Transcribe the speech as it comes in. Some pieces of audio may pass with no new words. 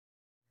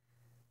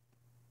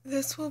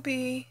This will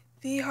be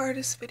the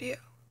hardest video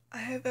I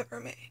have ever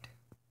made.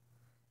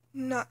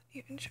 Not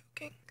even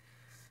joking.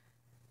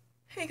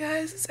 Hey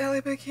guys, it's Allie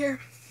back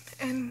here,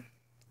 and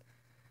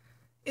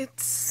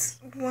it's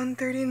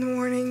 1:30 in the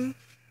morning.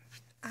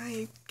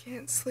 I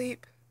can't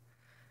sleep.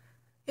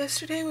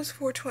 Yesterday was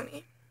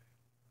 4/20,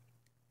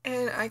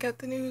 and I got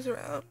the news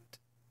around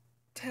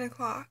 10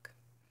 o'clock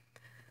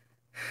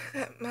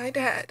that my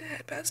dad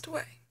had passed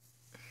away.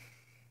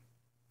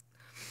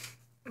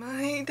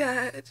 My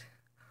dad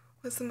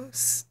was the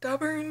most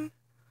stubborn,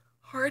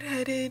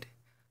 hard-headed,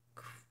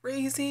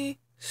 crazy,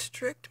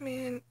 strict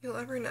man you'll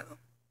ever know.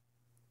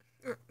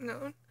 Or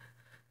known.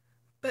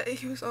 But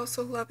he was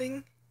also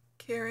loving,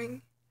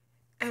 caring,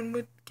 and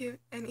would give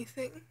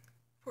anything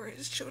for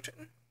his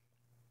children.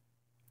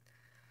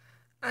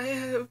 I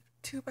have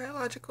 2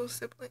 biological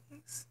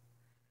siblings.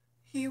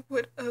 He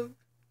would have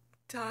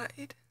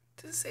died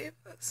to save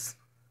us.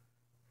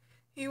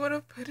 He would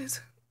have put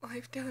his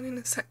life down in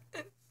a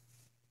second.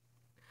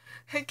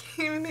 I can't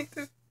even make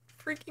the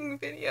freaking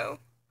video.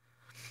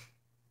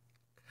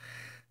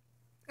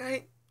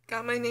 I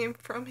got my name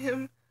from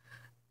him.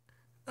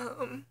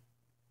 I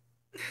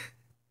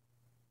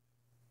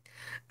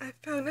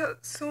found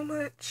out so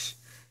much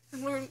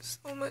and learned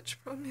so much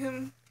from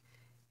him.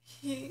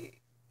 He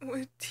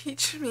would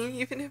teach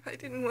me even if I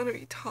didn't want to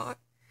be taught.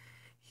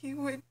 He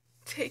would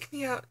take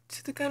me out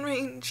to the gun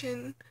range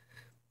and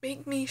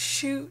make me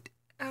shoot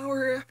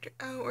hour after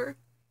hour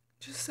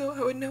just so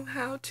I would know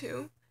how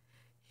to.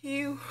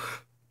 He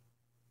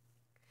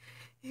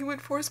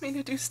would force me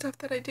to do stuff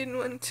that I didn't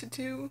want to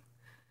do,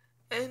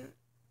 and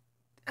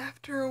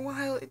after a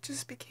while it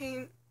just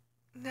became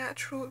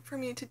natural for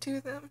me to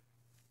do them.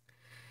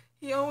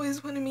 He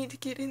always wanted me to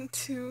get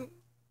into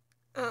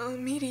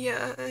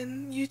media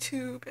and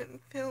YouTube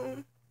and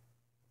film,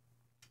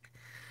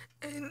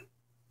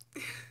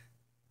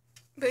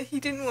 but he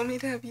didn't want me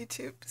to have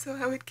YouTube, so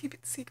I would keep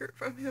it secret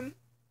from him.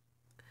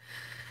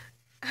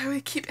 I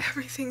would keep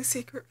everything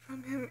secret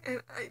from him,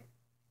 and I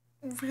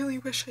really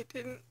wish I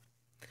didn't.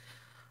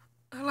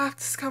 I left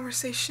this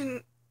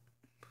conversation.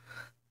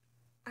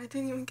 I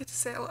didn't even get to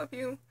say I love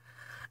you.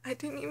 I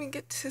didn't even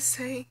get to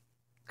say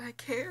I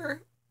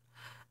care.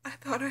 I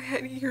thought I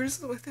had years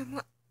with him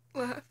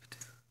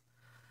left.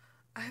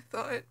 I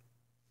thought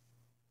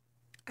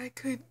I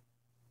could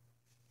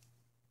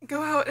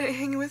go out and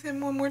hang with him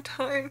one more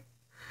time.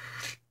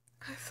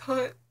 I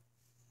thought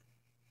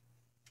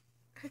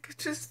I could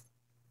just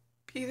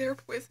be there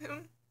with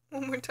him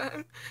one more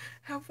time,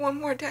 have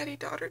one more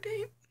daddy-daughter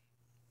date.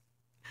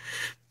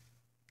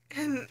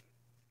 And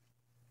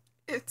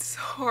it's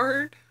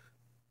hard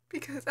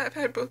because I've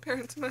had both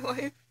parents in my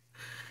life,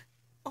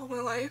 all my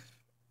life,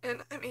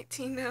 and I'm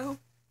 18 now.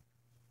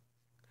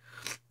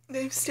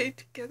 They've stayed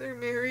together,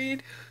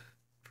 married,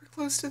 for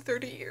close to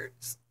 30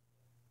 years.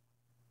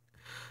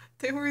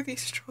 They were the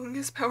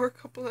strongest power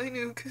couple I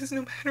knew because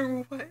no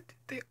matter what,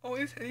 they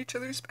always had each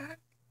other's back.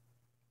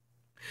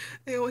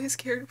 They always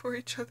cared for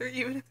each other,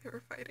 even if they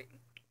were fighting.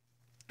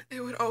 They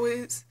would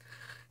always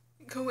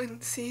go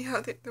and see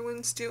how the other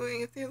one's doing.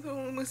 If the other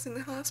one was in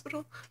the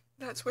hospital,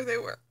 that's where they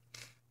were.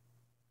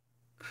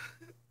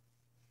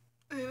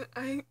 And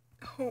I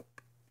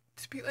hope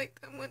to be like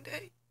them one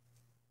day.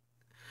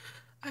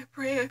 I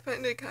pray I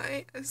find a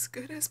guy as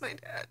good as my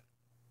dad.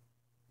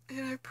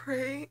 And I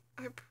pray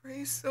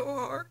so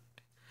hard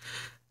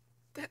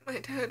that my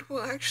dad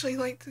will actually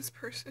like this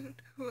person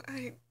who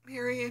I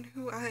marry and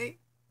who I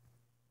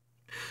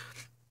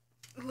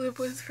live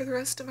with for the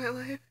rest of my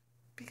life,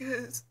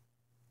 because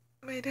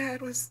my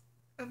dad was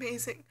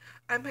amazing.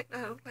 I might not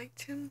have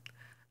liked him.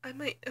 I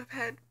might have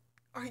had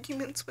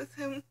arguments with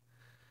him.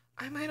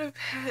 I might have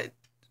had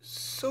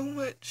so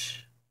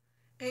much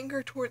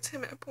anger towards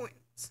him at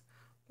points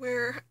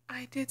where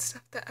I did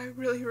stuff that I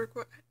really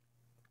regret.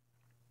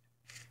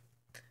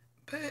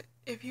 But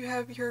if you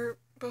have your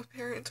both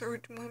parents or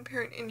one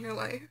parent in your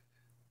life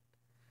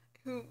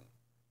who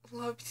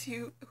loves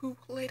you, who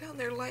lay down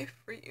their life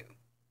for you,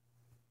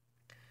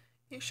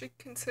 you should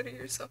consider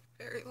yourself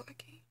very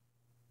lucky.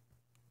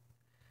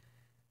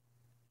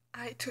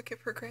 I took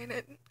it for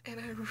granted, and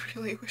I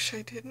really wish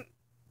I didn't.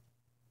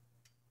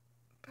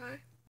 Bye.